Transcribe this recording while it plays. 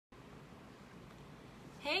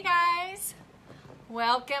Hey guys,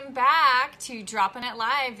 welcome back to Droppin' It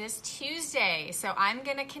Live this Tuesday. So I'm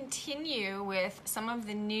going to continue with some of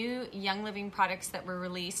the new Young Living products that were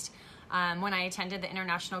released when I attended the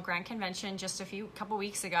International Grand Convention just a couple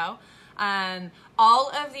weeks ago.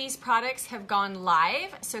 All of these products have gone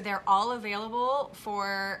live, so they're all available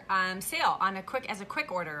for sale on as a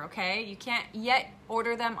quick order. Okay, you can't yet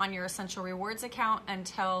order them on your Essential Rewards account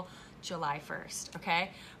until July 1st, okay?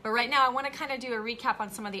 But right now I want to kind of do a recap on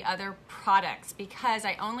some of the other products because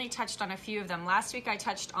I only touched on a few of them. Last week I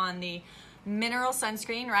touched on the mineral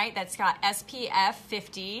sunscreen, right? That's got SPF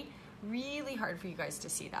 50. Really hard for you guys to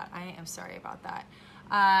see that. I am sorry about that.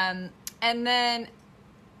 And then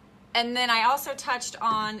I also touched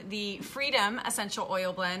on the Freedom Essential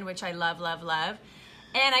Oil Blend, which I love, love, love.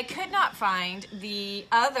 And I could not find the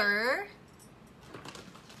other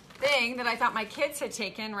thing that I thought my kids had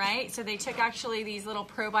taken, right? So they took actually these little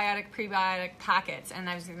probiotic, prebiotic packets, and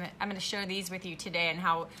I'm going to share these with you today and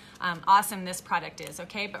how awesome this product is,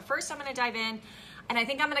 okay? But first I'm going to dive in, and I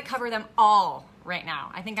think I'm going to cover them all right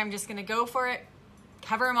now. I think I'm just going to go for it,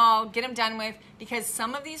 cover them all, get them done with, because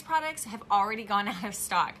some of these products have already gone out of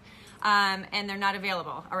stock, and they're not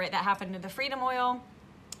available. All right, that happened to the Freedom Oil,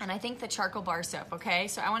 and I think the charcoal bar soap, okay?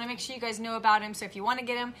 So I want to make sure you guys know about them. So if you want to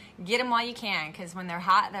get them while you can, because when they're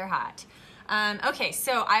hot, they're hot. Okay,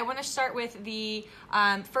 so I want to start with the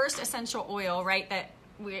first essential oil, right, that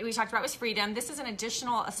we talked about was Freedom. This is an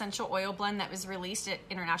additional essential oil blend that was released at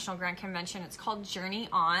International Grand Convention. It's called Journey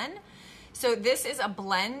On. So this is a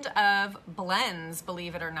blend of blends,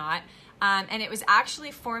 believe it or not. And it was actually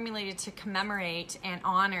formulated to commemorate and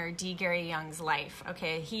honor D. Gary Young's life.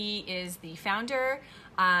 Okay, he is the founder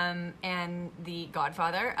and the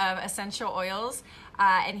godfather of essential oils,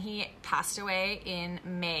 and he passed away in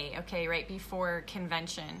May, okay, right before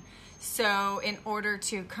convention. So in order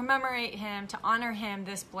to commemorate him, to honor him,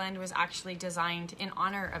 this blend was actually designed in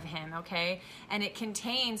honor of him, okay? And it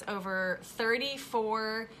contains over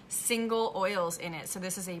 34 single oils in it. So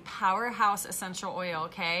this is a powerhouse essential oil,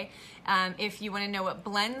 okay? If you want to know what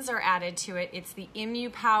blends are added to it, it's the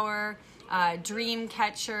Immu Power, Dream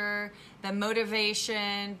Catcher, the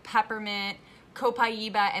Motivation, Peppermint,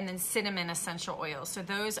 Copaiba, and then Cinnamon essential oils. So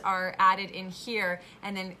those are added in here,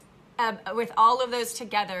 and then with all of those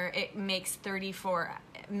together, it makes 34,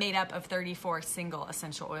 made up of 34 single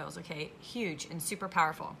essential oils, okay? Huge and super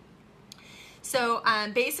powerful. So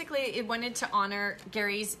basically, it wanted to honor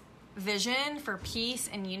Gary's vision for peace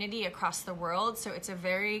and unity across the world. So it's a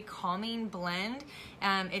very calming blend.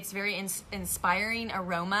 It's very inspiring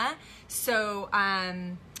aroma. So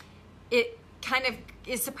it kind of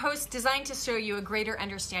is designed to show you a greater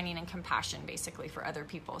understanding and compassion basically for other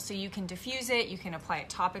people. So you can diffuse it, you can apply it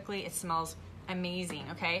topically, it smells amazing,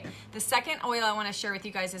 okay? The second oil I want to share with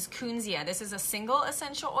you guys is Kunzia. This is a single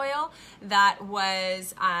essential oil that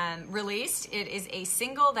was released. It is a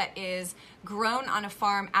single that is grown on a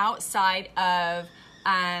farm outside of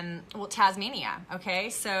Tasmania, okay?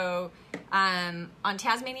 So on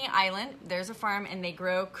Tasmania Island, there's a farm and they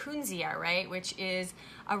grow Kunzia, right? Which is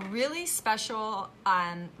a really special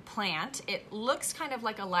plant. It looks kind of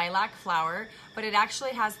like a lilac flower, but it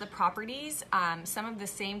actually has the properties, some of the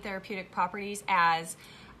same therapeutic properties as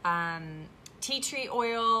tea tree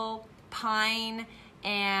oil, pine,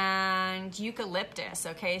 and eucalyptus,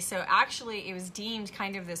 okay? So actually it was deemed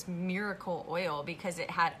kind of this miracle oil because it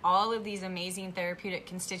had all of these amazing therapeutic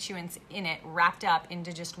constituents in it wrapped up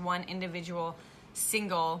into just one individual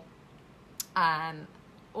single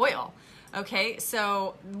oil. Okay,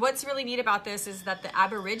 so what's really neat about this is that the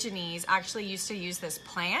Aborigines actually used to use this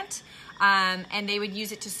plant, and they would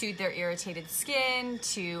use it to soothe their irritated skin,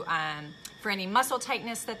 for any muscle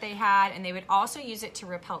tightness that they had, and they would also use it to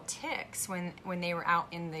repel ticks when they were out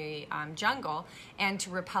in the jungle, and to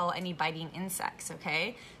repel any biting insects,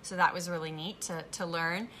 okay? So that was really neat to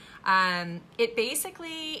learn. It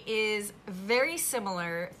basically is very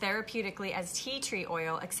similar therapeutically as tea tree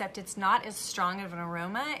oil, except it's not as strong of an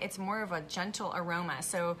aroma. It's more of a gentle aroma.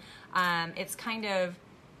 So it's kind of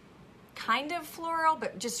floral,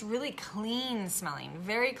 but just really clean smelling,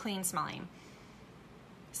 very clean smelling.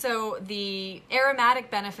 So the aromatic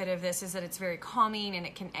benefit of this is that it's very calming and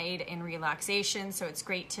it can aid in relaxation. So it's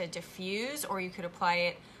great to diffuse, or you could apply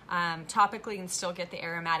it topically and still get the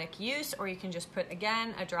aromatic use, or you can just put,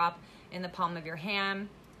 again, a drop in the palm of your hand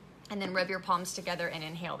and then rub your palms together and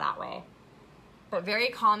inhale that way. but very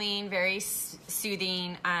calming, very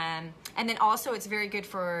soothing. And then also it's very good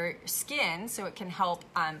for skin, so it can help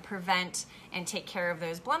prevent and take care of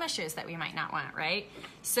those blemishes that we might not want, right?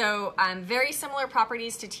 So very similar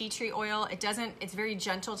properties to tea tree oil. It's very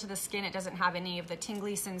gentle to the skin. It doesn't have any of the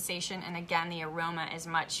tingly sensation. And again, the aroma is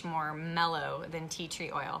much more mellow than tea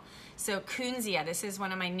tree oil. So Kunzia, this is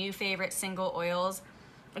one of my new favorite single oils.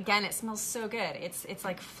 Again, it smells so good. It's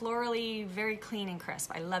like florally, very clean and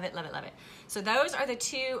crisp. I love it, love it, love it. So those are the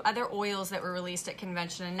 2 other oils that were released at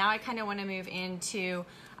convention. And now I kind of want to move into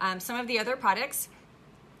some of the other products.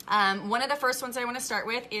 One of the first ones I want to start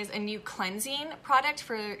with is a new cleansing product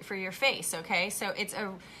for your face, okay? So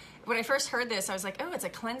when I first heard this, I was like, oh, it's a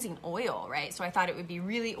cleansing oil, right? So I thought it would be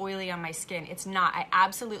really oily on my skin. It's not. I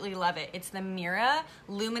absolutely love it. It's the Mira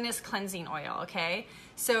Luminous Cleansing Oil, okay?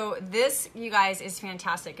 So this, you guys, is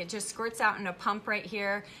fantastic. It just squirts out in a pump right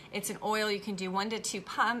here. It's an oil. You can do 1 to 2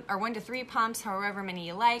 pump or 1 to 3 pumps, however many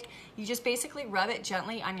you like. You just basically rub it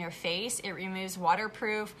gently on your face. It removes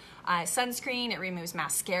waterproof sunscreen. It removes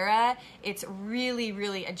mascara. It's really,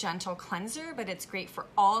 really a gentle cleanser, but it's great for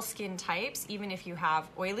all skin types, even if you have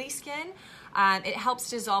oily skin. It helps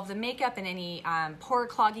dissolve the makeup and any pore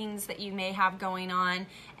cloggings that you may have going on,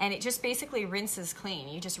 and it just basically rinses clean.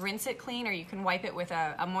 You just rinse it clean, or you can wipe it with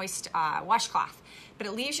a moist washcloth. But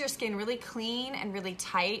it leaves your skin really clean and really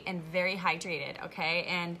tight and very hydrated, okay?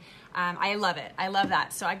 And I love it. I love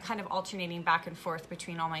that. So I'm kind of alternating back and forth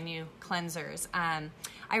between all my new cleansers.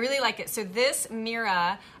 I really like it. So this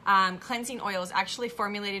Mira cleansing oil is actually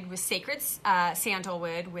formulated with sacred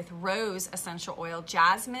sandalwood, with rose essential oil,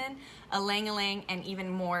 jasmine, ylang-ylang, and even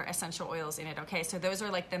more essential oils in it, okay? So those are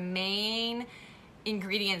like the main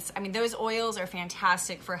ingredients. I mean, those oils are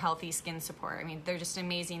fantastic for healthy skin support. I mean, they're just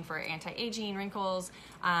amazing for anti-aging, wrinkles,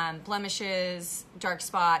 blemishes, dark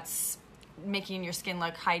spots, making your skin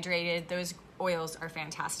look hydrated. Those oils are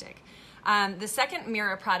fantastic. The second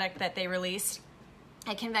Mira product that they released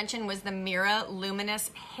at convention was the Mira Luminous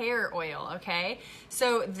Hair Oil, okay?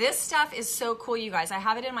 So this stuff is so cool, you guys. I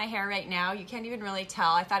have it in my hair right now. You can't even really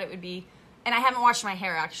tell. I thought it would be, and I haven't washed my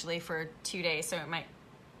hair actually for 2 days, so it might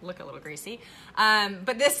look a little greasy.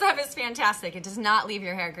 But this stuff is fantastic. It does not leave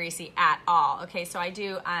your hair greasy at all, okay? So I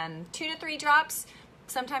do 2 to 3 drops.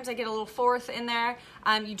 Sometimes I get a little 4th in there.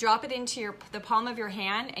 You drop it into the palm of your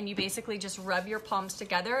hand, and you basically just rub your palms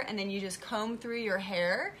together, and then you just comb through your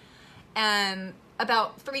hair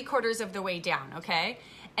about 3/4 of the way down, okay?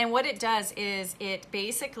 And what it does is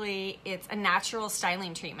it's a natural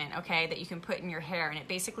styling treatment, okay, that you can put in your hair, and it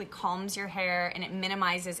basically calms your hair, and it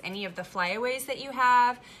minimizes any of the flyaways that you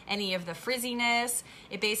have, any of the frizziness.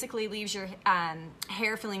 It basically leaves your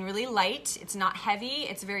hair feeling really light. It's not heavy.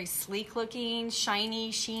 It's very sleek looking,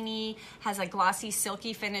 shiny, sheeny, has a glossy,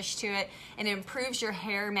 silky finish to it, and it improves your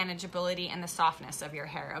hair manageability and the softness of your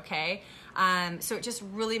hair, okay? So it just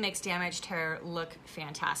really makes damaged hair look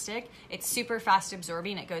fantastic. It's super fast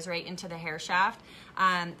absorbing. It goes right into the hair shaft.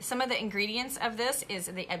 Some of the ingredients of this is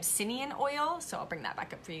the Abyssinian oil. So I'll bring that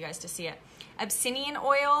back up for you guys to see it. Abyssinian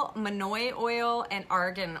oil, Manoi oil, and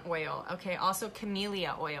argan oil. Okay, also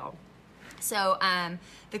camellia oil. So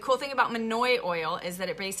the cool thing about Manoi oil is that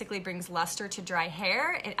it basically brings luster to dry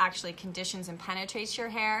hair. It actually conditions and penetrates your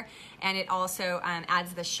hair, and it also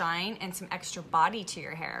adds the shine and some extra body to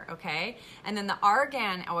your hair, okay? And then the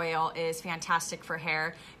argan oil is fantastic for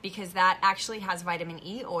hair because that actually has vitamin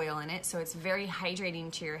E oil in it, so it's very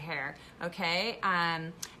hydrating to your hair, okay?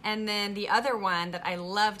 And then the other one that I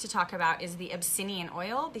love to talk about is the Abyssinian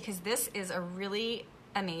oil, because this is a really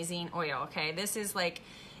amazing oil, okay? This is like,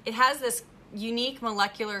 it has this unique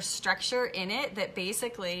molecular structure in it that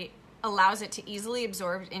basically allows it to easily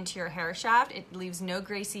absorb into your hair shaft. It leaves no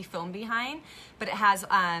greasy film behind, but it has,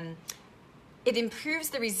 it improves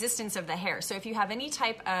the resistance of the hair. So if you have any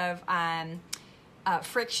type of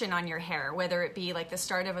friction on your hair, whether it be like the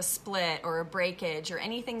start of a split or a breakage or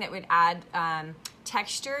anything that would add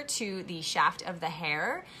texture to the shaft of the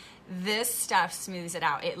hair, this stuff smooths it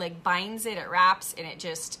out. It like binds it, it wraps, and it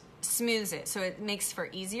just smooths it, so it makes for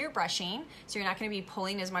easier brushing, so you're not going to be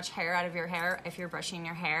pulling as much hair out of your hair if you're brushing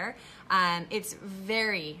your hair. It's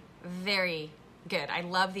very, very good. I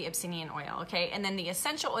love the Abyssinian oil, okay? And then the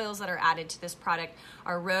essential oils that are added to this product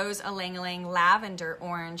are rose, ylang-ylang, lavender,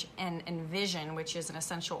 orange, and Envision, which is an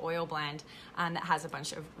essential oil blend that has a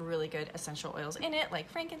bunch of really good essential oils in it, like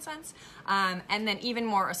frankincense. And then even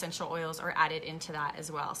more essential oils are added into that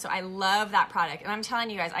as well. So I love that product. And I'm telling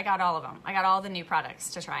you guys, I got all of them. I got all the new products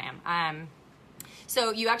to try them.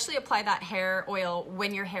 So you actually apply that hair oil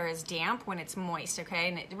when your hair is damp, when it's moist, okay?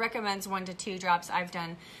 And it recommends 1 to 2 drops. I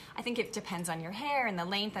think it depends on your hair and the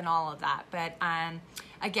length and all of that. But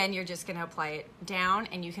again, you're just gonna apply it down,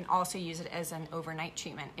 and you can also use it as an overnight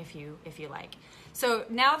treatment if you like. So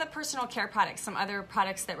now the personal care products, some other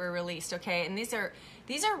products that were released, okay? And these are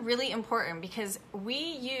really important because we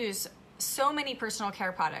use so many personal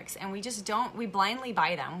care products, and we blindly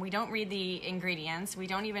buy them. We don't read the ingredients. We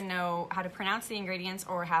don't even know how to pronounce the ingredients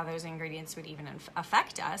or how those ingredients would even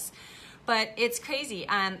affect us. But it's crazy.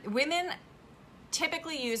 Women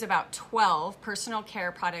typically use about 12 personal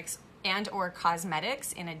care products and or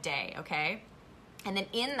cosmetics in a day, okay? And then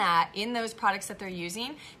in those products that they're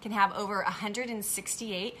using can have over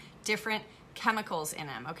 168 different chemicals in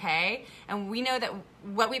them, okay? And we know that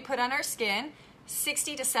what we put on our skin,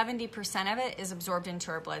 60 to 70% of it is absorbed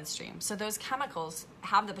into our bloodstream. So those chemicals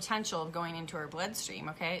have the potential of going into our bloodstream,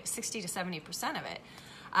 okay? 60 to 70% of it.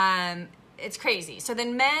 It's crazy. So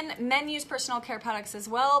then men use personal care products as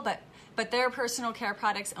well, but their personal care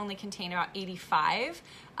products only contain about 85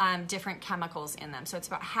 different chemicals in them. So it's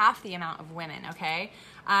about half the amount of women, okay?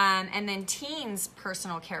 And then teens'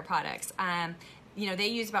 personal care products, they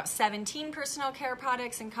use about 17 personal care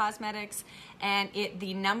products and cosmetics, and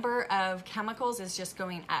the number of chemicals is just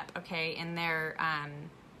going up, okay, in their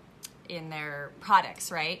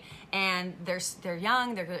products, right? And they're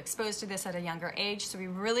young, they're exposed to this at a younger age, so we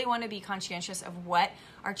really want to be conscientious of what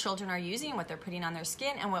our children are using, what they're putting on their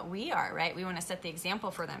skin, and what we are, right? We want to set the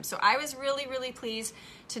example for them. So I was really, really pleased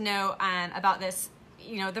to know about this,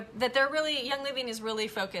 that they're really, Young Living is really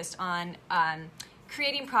focused on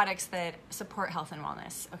creating products that support health and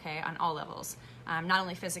wellness, okay, on all levels, not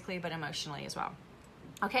only physically, but emotionally as well.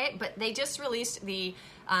 Okay, but they just released the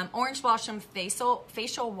Orange Blossom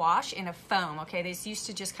facial wash in a foam, okay? This used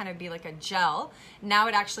to just kind of be like a gel. Now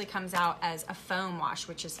it actually comes out as a foam wash,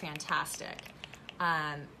 which is fantastic.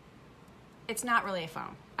 It's not really a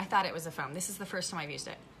foam. I thought it was a foam. This is the first time I've used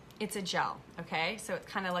it. It's a gel, okay? So it's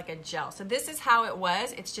kind of like a gel. So this is how it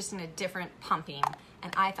was. It's just in a different pumping,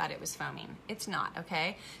 and I thought it was foaming. It's not,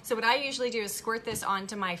 okay? So what I usually do is squirt this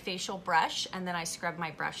onto my facial brush, and then I scrub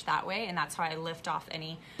my brush that way, and that's how I lift off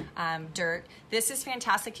any dirt. This is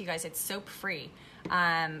fantastic, you guys. It's soap-free,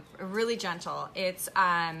 really gentle. It's,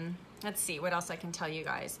 let's see, what else I can tell you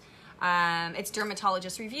guys. It's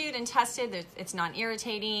dermatologist reviewed and tested. It's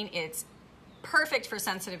non-irritating. It's perfect for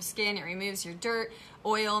sensitive skin. It removes your dirt,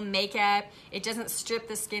 oil, makeup. It doesn't strip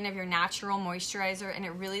the skin of your natural moisturizer, and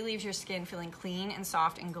it really leaves your skin feeling clean and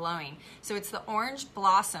soft and glowing. So it's the Orange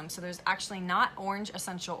Blossom. So there's actually not orange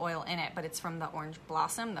essential oil in it, but it's from the Orange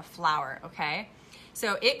Blossom, the flower, okay?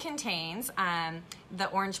 So it contains the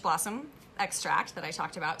Orange Blossom extract that I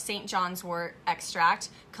talked about, St. John's wort extract,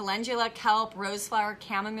 calendula, kelp, rose flower,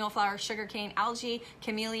 chamomile flower, sugarcane, algae,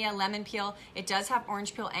 camellia, lemon peel. It does have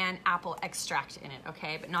orange peel and apple extract in it,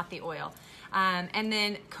 okay, but not the oil. And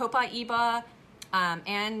then copaiba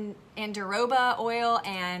and andiroba oil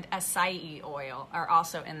and acai oil are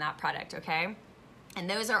also in that product, okay? And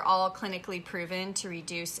those are all clinically proven to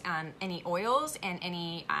reduce any oils and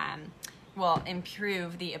any,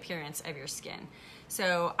 improve the appearance of your skin.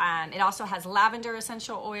 So it also has lavender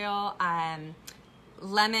essential oil,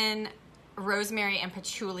 lemon, rosemary, and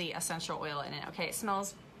patchouli essential oil in it, okay? It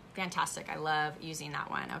smells fantastic. I love using that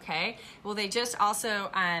one, okay? Well, they just also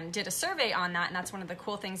did a survey on that, and that's one of the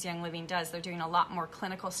cool things Young Living does. They're doing a lot more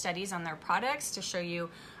clinical studies on their products to show you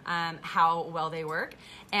how well they work.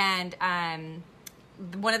 And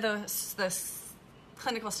one of the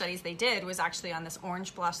clinical studies they did was actually on this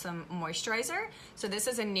Orange Blossom moisturizer. So this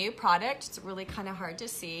is a new product. It's really kind of hard to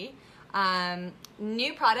see.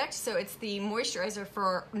 New product, so it's the moisturizer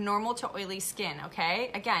for normal to oily skin, okay?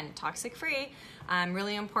 Again, toxic free,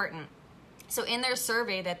 really important. So in their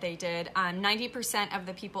survey that they did, 90% of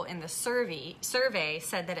the people in the survey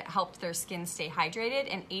said that it helped their skin stay hydrated,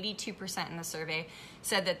 and 82% in the survey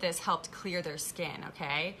said that this helped clear their skin,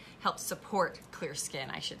 okay? Helped support clear skin,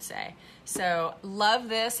 I should say. So love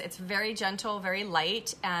this. It's very gentle, very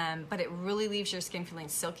light, but it really leaves your skin feeling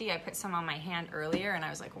silky. I put some on my hand earlier, and I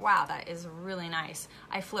was like, wow, that is really nice.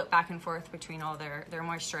 I float back and forth between all their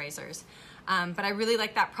moisturizers. But I really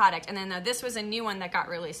like that product. And then this was a new one that got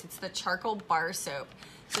released. It's the charcoal bar soap.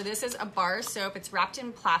 So this is a bar soap. It's wrapped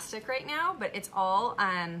in plastic right now, but it's all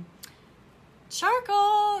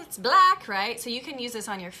charcoal. It's black, right? So you can use this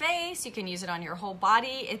on your face. You can use it on your whole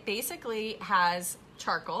body. It basically has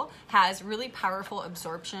charcoal, has really powerful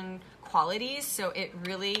absorption qualities. So it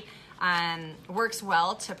really works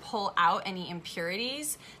well to pull out any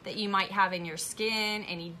impurities that you might have in your skin,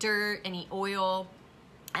 any dirt, any oil.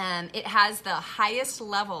 It has the highest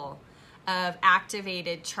level of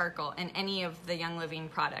activated charcoal in any of the Young Living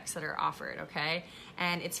products that are offered, okay?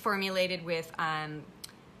 And it's formulated with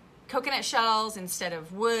coconut shells instead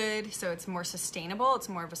of wood, so it's more sustainable. It's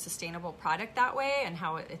more of a sustainable product that way and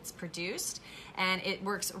how it's produced. And it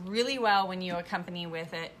works really well when you accompany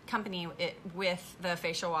it with the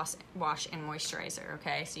facial wash and moisturizer,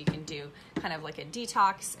 okay? So you can do kind of like a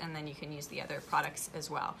detox, and then you can use the other products as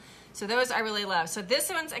well. So those I really love. So this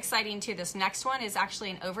one's exciting too. This next one is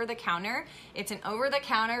actually an over-the-counter. It's an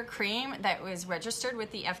over-the-counter cream that was registered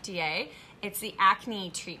with the FDA. It's the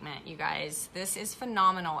acne treatment, you guys. This is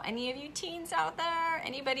phenomenal. Any of you teens out there?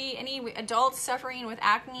 Anybody, any adults suffering with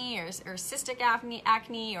acne or cystic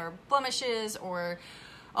acne or blemishes or,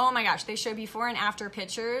 oh my gosh, they show before and after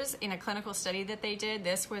pictures in a clinical study that they did.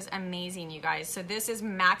 This was amazing, you guys. So this is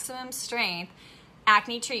maximum strength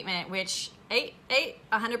acne treatment, which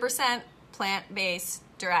 100% plant-based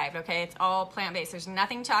derived, okay? It's all plant-based. There's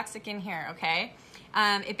nothing toxic in here, okay?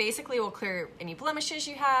 It basically will clear any blemishes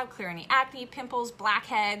you have, clear any acne, pimples,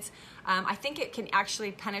 blackheads. I think it can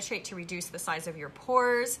actually penetrate to reduce the size of your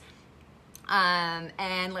pores.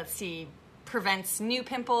 And let's see, prevents new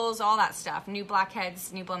pimples, all that stuff, new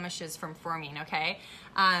blackheads, new blemishes from forming, okay?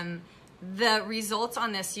 The results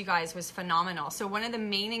on this, you guys, was phenomenal. So one of the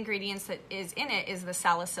main ingredients that is in it is the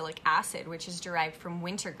salicylic acid, which is derived from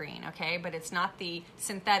wintergreen, okay? But it's not the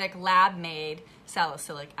synthetic lab-made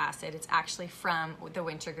salicylic acid. It's actually from the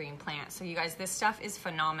wintergreen plant. So you guys, this stuff is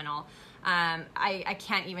phenomenal. I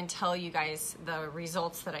can't even tell you guys the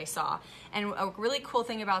results that I saw. And a really cool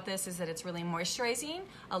thing about this is that it's really moisturizing.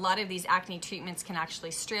 A lot of these acne treatments can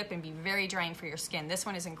actually strip and be very drying for your skin. This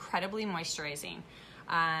one is incredibly moisturizing.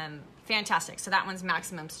 Fantastic. So that one's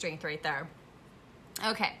maximum strength right there.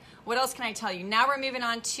 Okay, what else can I tell you? Now we're moving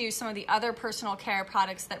on to some of the other personal care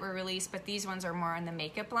products that were released, but these ones are more in the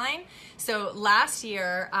makeup line. So last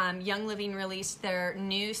year, Young Living released their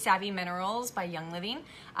new Savvy Minerals by Young Living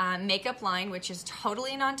makeup line, which is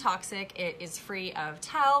totally non-toxic. It is free of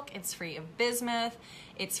talc, it's free of bismuth,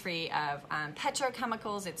 it's free of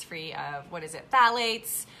petrochemicals, it's free of,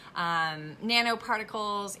 phthalates,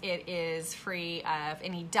 nanoparticles. It is free of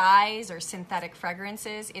any dyes or synthetic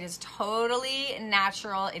fragrances. It is totally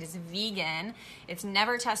natural. It is vegan. It's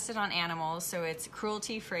never tested on animals, so it's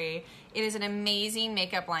cruelty-free. It is an amazing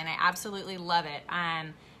makeup line. I absolutely love it.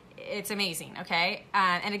 It's amazing, okay?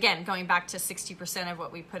 And again, going back to 60% of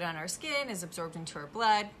what we put on our skin is absorbed into our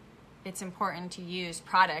blood. It's important to use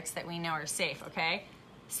products that we know are safe, okay?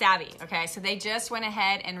 Savvy, okay? So they just went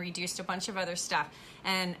ahead and reduced a bunch of other stuff.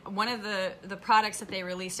 And one of the products that they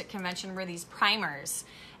released at convention were these primers.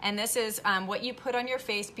 And this is what you put on your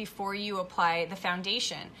face before you apply the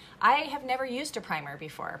foundation. I have never used a primer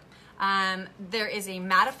before. There is a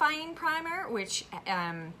mattifying primer, which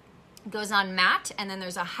goes on matte, and then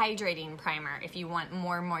there's a hydrating primer if you want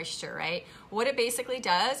more moisture, right? What it basically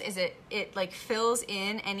does is it like fills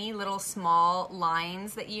in any little small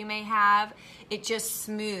lines that you may have. It just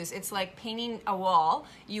smooths. It's like painting a wall.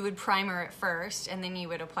 You would primer it first, and then you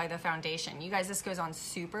would apply the foundation. You guys, this goes on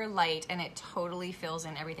super light, and it totally fills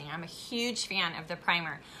in everything. I'm a huge fan of the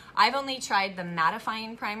primer. I've only tried the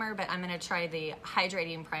mattifying primer, but I'm gonna try the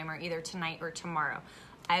hydrating primer either tonight or tomorrow.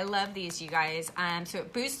 I love these, you guys. So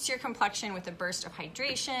it boosts your complexion with a burst of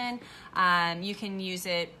hydration. You can use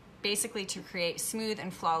it basically to create smooth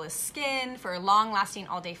and flawless skin for a long-lasting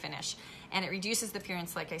all-day finish. And it reduces the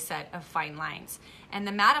appearance, like I said, of fine lines. And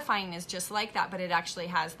the mattifying is just like that, but it actually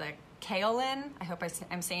has the kaolin, I hope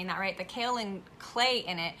I'm saying that right, the kaolin clay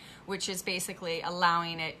in it, which is basically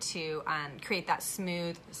allowing it to create that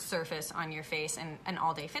smooth surface on your face and an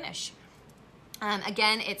all-day finish.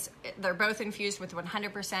 Again, they're both infused with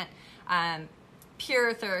 100%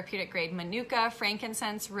 pure therapeutic grade manuka,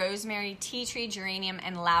 frankincense, rosemary, tea tree, geranium,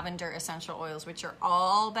 and lavender essential oils, which are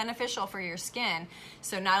all beneficial for your skin.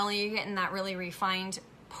 So not only are you getting that really refined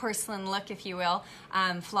porcelain look, if you will,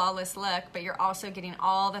 flawless look, but you're also getting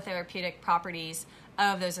all the therapeutic properties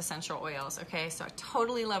of those essential oils, okay? So I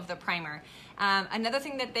totally love the primer. Another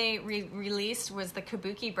thing that they released was the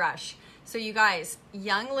kabuki brush. So you guys,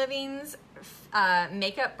 Young Living's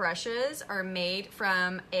makeup brushes are made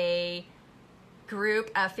from a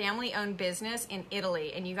group, a family-owned business in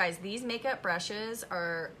Italy. And you guys, these makeup brushes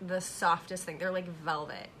are the softest thing. They're like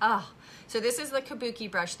velvet. Oh, so this is the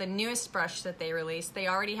kabuki brush, the newest brush that they released. They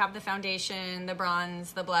already have the foundation, the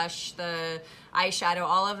bronze, the blush, the eyeshadow,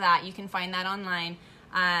 all of that. You can find that online.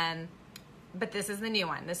 But this is the new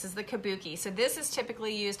one. This is the kabuki. So this is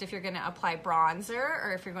typically used if you're going to apply bronzer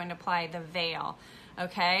or if you're going to apply the veil.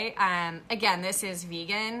 Okay. Again, this is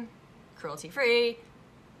vegan, cruelty-free,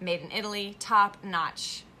 made in Italy, top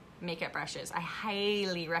notch. makeup brushes. I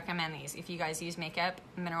highly recommend these if you guys use makeup,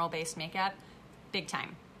 mineral-based makeup, big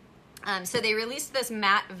time. So they released this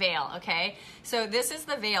matte veil, okay? So this is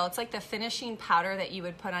the veil. It's like the finishing powder that you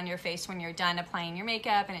would put on your face when you're done applying your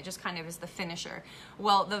makeup, and it just kind of is the finisher.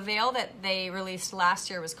 Well, the veil that they released last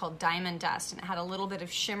year was called Diamond Dust, and it had a little bit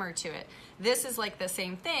of shimmer to it. This is like the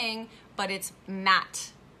same thing, but it's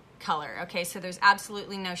matte color, okay? So there's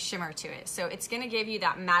absolutely no shimmer to it. So it's gonna give you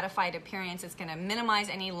that mattified appearance. It's gonna minimize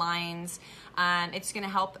any lines. It's gonna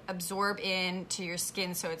help absorb into your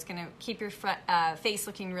skin, so it's gonna keep your face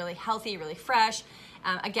looking really healthy, really fresh.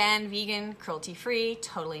 Again, vegan, cruelty-free,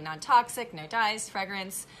 totally non-toxic, no dyes,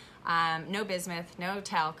 fragrance, no bismuth, no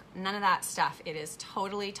talc, none of that stuff. It is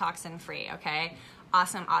totally toxin-free, okay?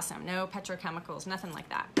 Awesome, awesome. No petrochemicals, nothing like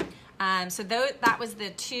that. So that was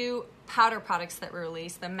the two powder products that were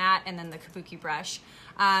released, the matte and then the kabuki brush.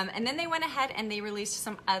 And then they went ahead and they released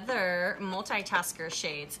some other multitasker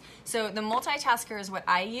shades. So the multitasker is what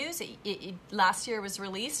I use. It last year was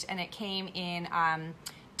released and it came in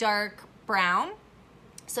dark brown.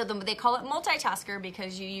 So they call it multitasker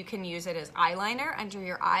because you can use it as eyeliner under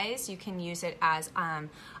your eyes. You can use it as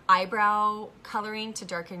eyebrow coloring to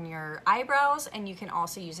darken your eyebrows, and you can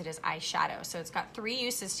also use it as eyeshadow. So it's got 3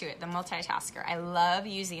 uses to it, the multitasker. I love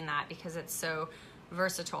using that because it's so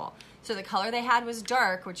versatile. So the color they had was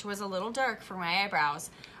dark, which was a little dark for my eyebrows.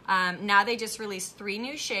 Now they just released 3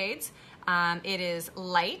 new shades. It is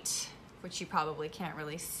light, which you probably can't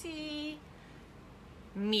really see,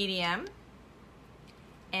 medium,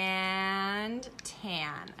 and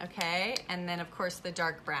tan, okay? And then of course the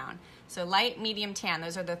dark brown. So light, medium, tan.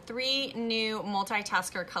 Those are the 3 new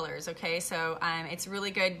multitasker colors, okay? So it's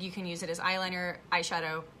really good. You can use it as eyeliner,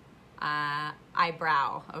 eyeshadow,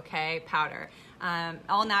 eyebrow, okay, powder.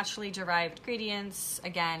 All naturally derived ingredients,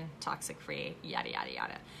 again, toxic-free, yada, yada,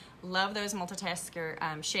 yada. Love those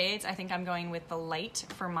multitasker shades. I think I'm going with the light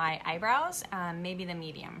for my eyebrows, maybe the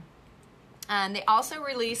medium. They also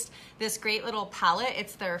released this great little palette.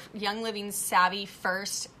 It's their Young Living Savvy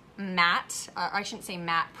First matte, I shouldn't say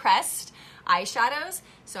matte, pressed eyeshadows.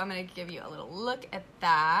 So I'm gonna give you a little look at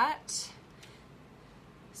that.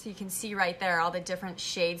 So you can see right there all the different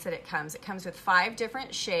shades that it comes. It comes with 5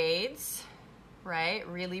 different shades, right?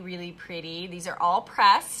 Really, really pretty. These are all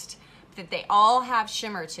pressed, that they all have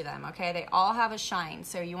shimmer to them, okay? They all have a shine.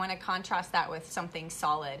 So you wanna contrast that with something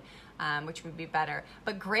solid. Which would be better.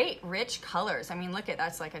 But great, rich colors. I mean, look at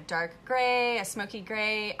that's like a dark gray, a smoky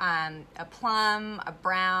gray, a plum, a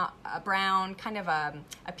brown, kind of a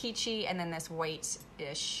peachy, and then this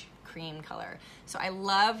white-ish cream color. So I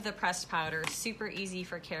love the pressed powder. Super easy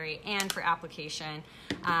for carry and for application.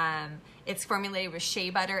 It's formulated with shea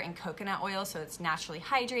butter and coconut oil, so it's naturally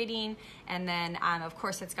hydrating. And then, of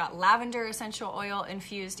course, it's got lavender essential oil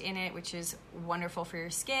infused in it, which is wonderful for your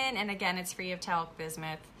skin. And again, it's free of talc,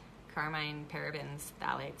 bismuth, carmine, parabens,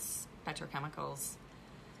 phthalates, petrochemicals,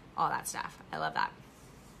 all that stuff. I love that.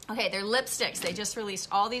 Okay, they're lipsticks. They just released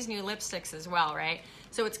all these new lipsticks as well, right?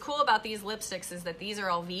 So what's cool about these lipsticks is that these are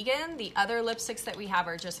all vegan. The other lipsticks that we have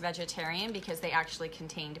are just vegetarian because they actually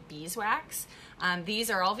contained beeswax. These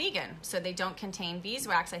are all vegan, so they don't contain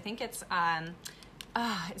beeswax. I think it's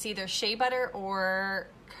either shea butter or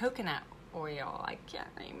coconut oil. I can't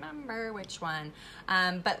remember which one,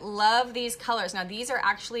 but love these colors. Now these are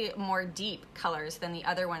actually more deep colors than the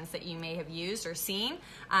other ones that you may have used or seen.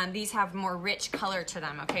 These have more rich color to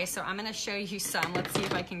them, okay? So I'm gonna show you some. Let's see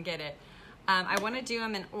if I can get it. I wanna do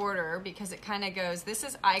them in order because it kind of goes, this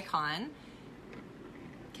is Icon,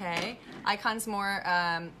 okay? Icon's more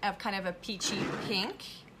of kind of a peachy pink.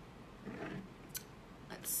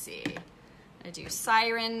 Let's see, I'm gonna do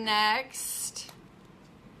Siren next.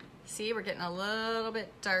 See, we're getting a little bit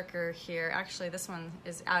darker here. Actually, this one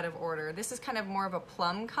is out of order. This is kind of more of a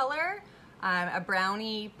plum color. A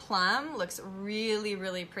brownie plum, looks really,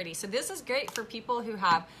 really pretty. So this is great for people who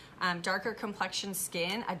have darker complexion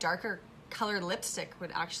skin. A darker colored lipstick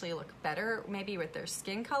would actually look better maybe with their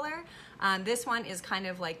skin color. This one is kind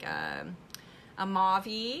of like a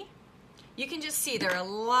mauve-y. You can just see there are a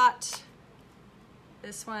lot.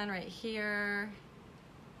 This one right here.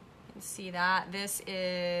 See that? This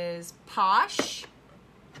is Posh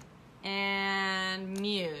and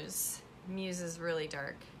Muse. Muse is really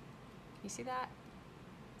dark. You see that?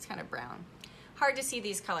 It's kind of brown. Hard to see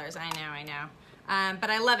these colors, I know. But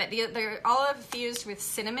I love it. They're all infused with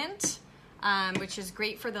cinnamon, which is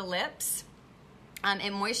great for the lips.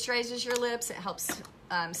 It moisturizes your lips. It helps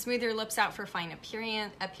smooth your lips out for fine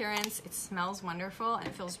appearance. It smells wonderful and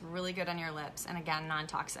it feels really good on your lips. And again,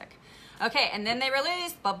 non-toxic. Okay, and then they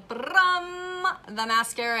released the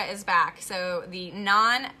mascara is back. So the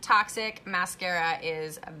non-toxic mascara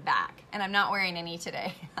is back. And I'm not wearing any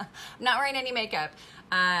today. I'm not wearing any makeup.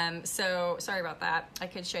 So sorry about that. I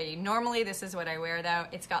could show you. Normally this is what I wear though.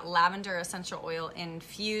 It's got lavender essential oil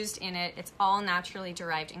infused in it. It's all naturally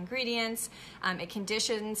derived ingredients. It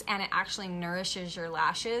conditions and it actually nourishes your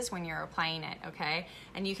lashes when you're applying it, okay?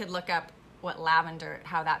 And you could look up what lavender,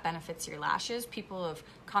 how that benefits your lashes. People have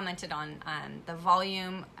commented on the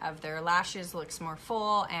volume of their lashes looks more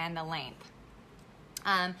full and the length.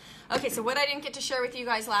 Okay, so what I didn't get to share with you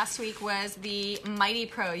guys last week was the Mighty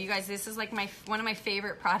Pro. You guys, this is like one of my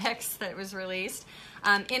favorite products that was released.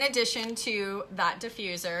 In addition to that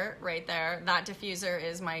diffuser right there, that diffuser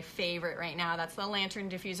is my favorite right now. That's the lantern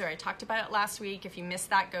diffuser. I talked about it last week. If you missed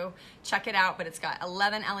that, go check it out. But it's got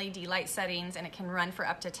 11 LED light settings and it can run for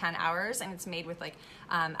up to 10 hours. And it's made with like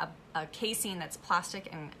a casing that's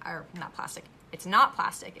plastic or not plastic. It's not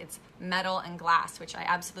plastic, it's metal and glass, which I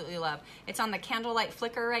absolutely love. It's on the candlelight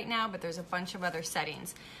flicker right now, but there's a bunch of other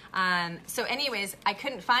settings. So anyways, I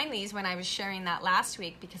couldn't find these when I was sharing that last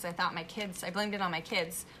week because I thought I blamed it on my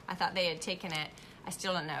kids. I thought they had taken it. I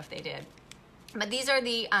still don't know if they did. But these are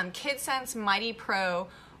the KidSense Mighty Pro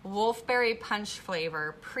Wolfberry Punch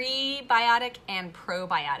flavor, prebiotic and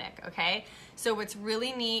probiotic, okay? So what's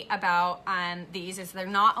really neat about these is they're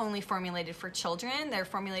not only formulated for children, they're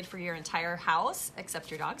formulated for your entire house, except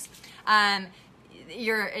your dogs.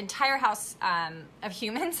 Your entire house of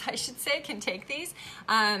humans, I should say, can take these.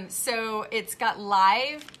 So it's got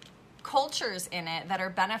live cultures in it that are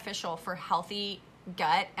beneficial for healthy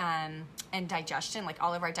gut and digestion, like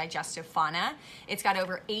all of our digestive fauna. It's got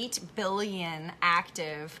over 8 billion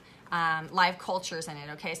active live cultures in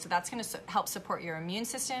it, okay? So that's going to help support your immune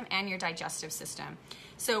system and your digestive system.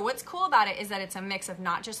 So what's cool about it is that it's a mix of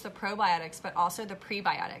not just the probiotics, but also the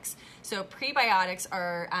prebiotics. So prebiotics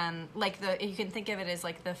are you can think of it as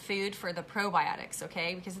like the food for the probiotics,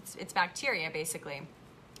 okay? Because it's bacteria, basically.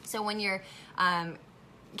 So when you're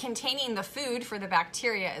containing the food for the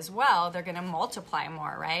bacteria as well, they're going to multiply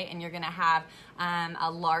more, right? And you're going to have a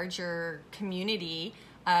larger community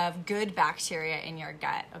of good bacteria in your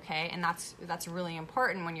gut, okay? And that's really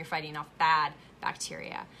important when you're fighting off bad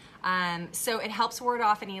bacteria. So it helps ward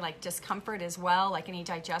off any like discomfort as well, like any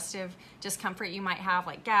digestive discomfort you might have,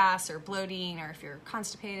 like gas or bloating, or if you're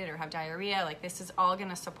constipated or have diarrhea, like this is all going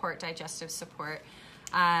to support digestive support.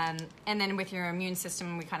 And then with your immune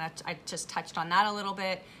system, I just touched on that a little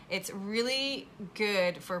bit. It's really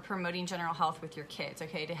good for promoting general health with your kids,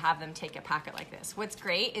 okay, to have them take a packet like this. What's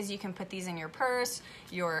great is you can put these in your purse,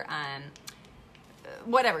 your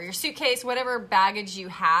your suitcase, whatever baggage you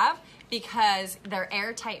have, because they're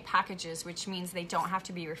airtight packages, which means they don't have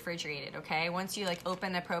to be refrigerated, okay? Once you like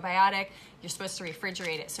open a probiotic, you're supposed to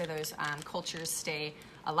refrigerate it so those cultures stay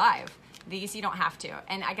alive. These you don't have to.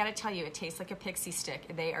 And I gotta tell you, it tastes like a pixie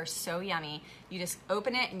stick. They are so yummy. You just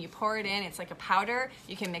open it and you pour it in. It's like a powder.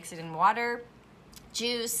 You can mix it in water,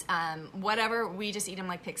 juice, whatever. We just eat them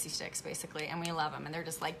like pixie sticks, basically, and we love them. And they're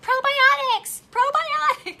just like, probiotics!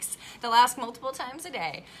 They'll last multiple times a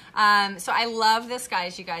day. So I love this,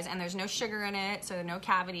 you guys, and there's no sugar in it, so no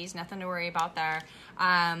cavities, nothing to worry about there.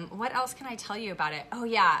 What else can I tell you about it? Oh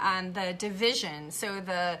yeah, the division. So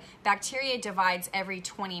the bacteria divides every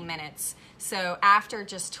 20 minutes. So after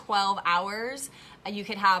just 12 hours, you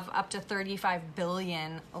could have up to 35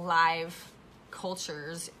 billion live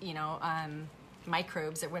cultures,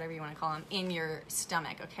 microbes or whatever you want to call them, in your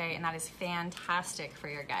stomach, okay? And that is fantastic for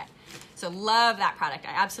your gut. So love that product.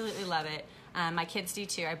 I absolutely love it. My kids do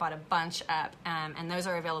too. I bought a bunch up, and those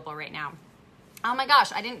are available right now. Oh my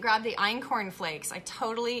gosh, I didn't grab the einkorn flakes. I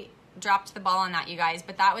totally dropped the ball on that, you guys,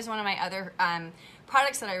 but that was one of my other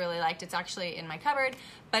products that I really liked. It's actually in my cupboard,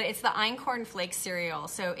 but it's the einkorn flake cereal.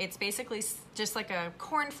 So it's basically just like a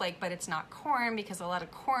corn flake, but it's not corn because a lot of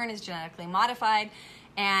corn is genetically modified.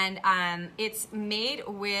 And it's made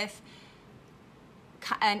with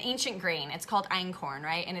an ancient grain. It's called einkorn,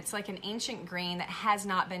 right? And it's like an ancient grain that has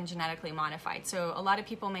not been genetically modified. So a lot of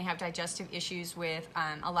people may have digestive issues with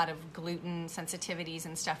a lot of gluten sensitivities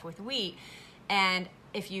and stuff with wheat. And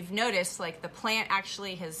if you've noticed, like the plant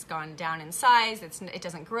actually has gone down in size. It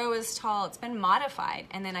doesn't grow as tall. It's been modified.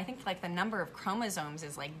 And then I think like the number of chromosomes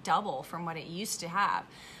is like double from what it used to have.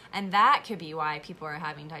 And that could be why people are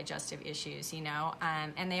having digestive issues,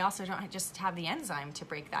 and they also don't just have the enzyme to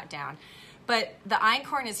break that down. But the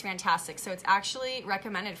einkorn is fantastic. So it's actually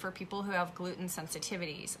recommended for people who have gluten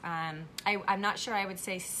sensitivities. I'm not sure I would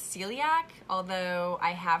say celiac, although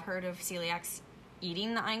I have heard of celiac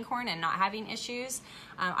eating the einkorn and not having issues.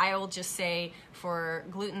 I will just say for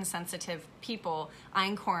gluten sensitive people,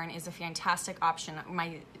 einkorn is a fantastic option.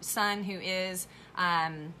 My son, who is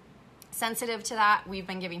sensitive to that, we've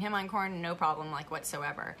been giving him einkorn, no problem like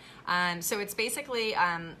whatsoever. So it's basically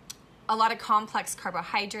a lot of complex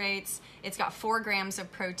carbohydrates. It's got 4 grams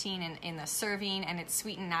of protein in the serving, and it's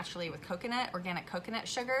sweetened naturally with organic coconut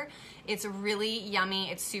sugar. It's really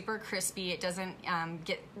yummy. It's super crispy. It doesn't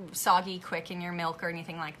get soggy quick in your milk or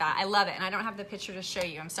anything like that. I love it, and I don't have the picture to show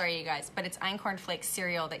you. I'm sorry, you guys, but it's einkorn flakes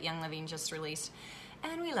cereal that Young Living just released,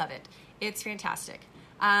 and we love it. It's fantastic.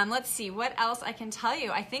 Let's see what else I can tell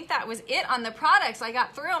you. I think that was it on the products. I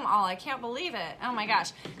got through them all. I can't believe it. Oh my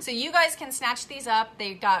gosh. So you guys can snatch these up.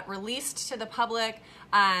 They got released to the public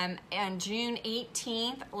on June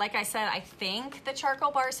 18th. Like I said, I think the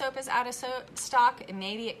charcoal bar soap is out of stock.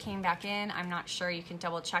 Maybe it came back in. I'm not sure. You can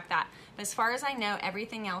double check that. But as far as I know,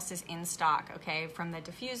 everything else is in stock, okay? From the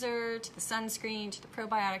diffuser to the sunscreen to the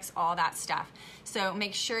probiotics, all that stuff. So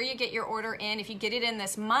make sure you get your order in. If you get it in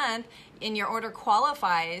this month and your order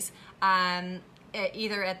qualifies,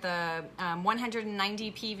 either at the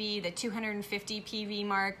 190 PV, the 250 PV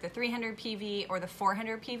mark, the 300 PV, or the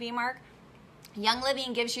 400 PV mark, Young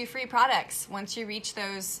Living gives you free products. Once you reach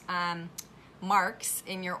those marks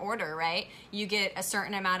in your order, right, you get a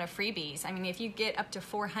certain amount of freebies. I mean, if you get up to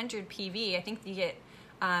 400 PV, I think you get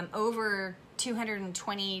over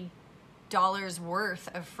 $220 worth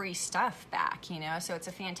of free stuff back, you know, so it's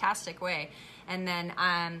a fantastic way. And then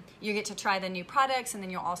you get to try the new products, and then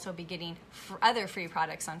you'll also be getting other free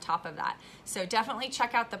products on top of that. So definitely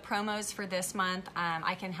check out the promos for this month.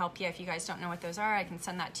 I can help you if you guys don't know what those are. I can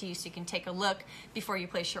send that to you so you can take a look before you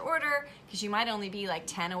place your order, because you might only be like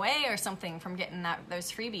 10 away or something from getting those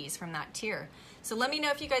freebies from that tier. So let me know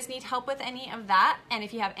if you guys need help with any of that, and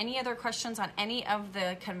if you have any other questions on any of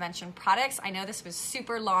the convention products. I know this was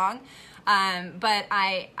super long, but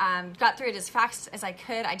I got through it as fast as I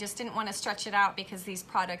could. I just didn't want to stretch it out because these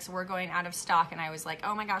products were going out of stock, and I was like,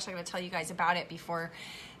 oh my gosh, I gotta tell you guys about it before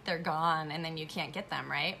they're gone, and then you can't get them,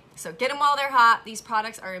 right? So get them while they're hot. These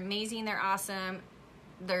products are amazing. They're awesome.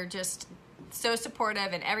 They're just so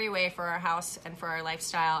supportive in every way for our house and for our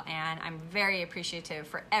lifestyle, and I'm very appreciative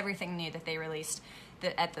for everything new that they released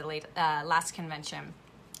at the last convention.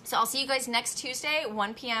 So I'll see you guys next Tuesday,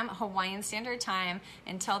 1 p.m. Hawaiian Standard Time.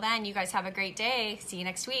 Until then, you guys have a great day. See you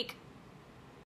next week.